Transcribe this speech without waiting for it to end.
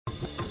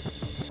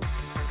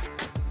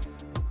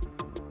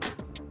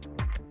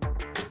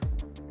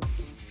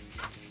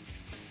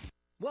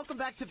Welcome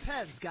back to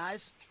Pevs,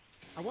 guys.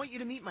 I want you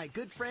to meet my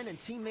good friend and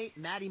teammate,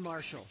 Matty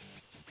Marshall.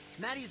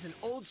 Matty's an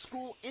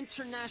old-school,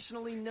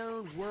 internationally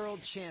known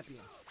world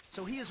champion,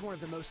 so he is one of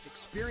the most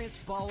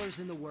experienced ballers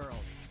in the world.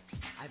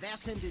 I've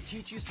asked him to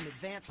teach you some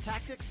advanced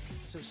tactics,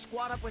 so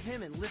squat up with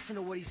him and listen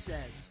to what he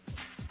says.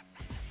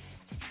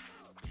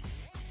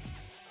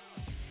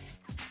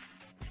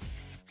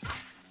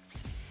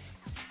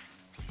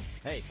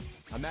 Hey,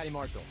 I'm Matty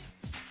Marshall.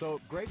 So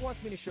Greg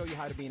wants me to show you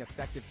how to be an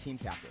effective team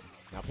captain.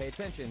 Now pay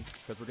attention,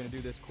 because we're going to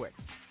do this quick.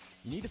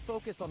 You need to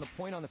focus on the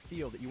point on the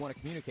field that you want to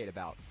communicate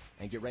about,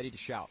 and get ready to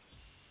shout.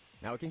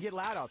 Now it can get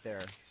loud out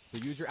there, so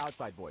use your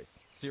outside voice.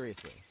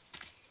 Seriously.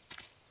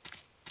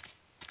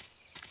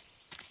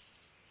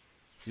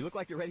 You look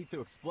like you're ready to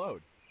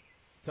explode.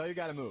 Tell your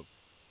guy to move.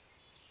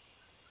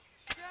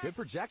 Good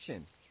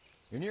projection.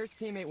 Your nearest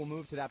teammate will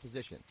move to that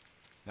position.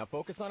 Now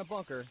focus on a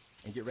bunker,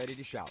 and get ready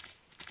to shout.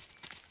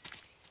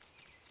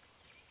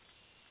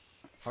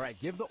 Alright,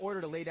 give the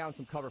order to lay down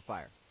some cover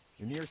fire.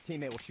 Your nearest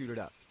teammate will shoot it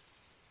up.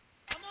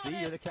 See,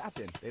 you're the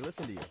captain. They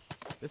listen to you.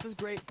 This is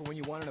great for when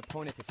you want an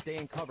opponent to stay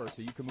in cover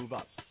so you can move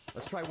up.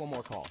 Let's try one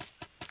more call.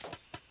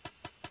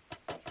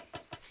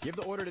 Give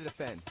the order to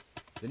defend.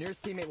 The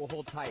nearest teammate will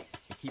hold tight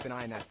and keep an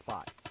eye on that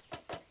spot.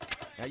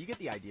 Now you get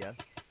the idea.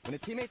 When a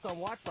teammate's on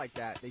watch like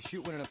that, they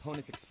shoot when an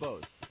opponent's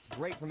exposed. It's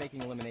great for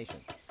making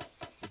eliminations.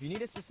 If you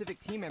need a specific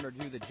team member to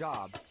do the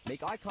job,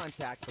 make eye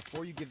contact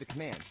before you give the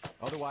command.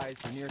 Otherwise,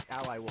 your nearest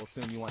ally will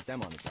assume you want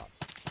them on the job.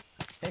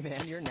 Hey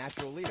man, you're a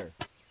natural leader.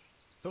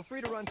 Feel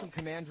free to run some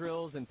command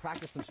drills and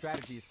practice some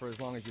strategies for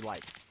as long as you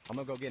like. I'm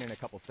gonna go get in a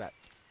couple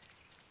sets.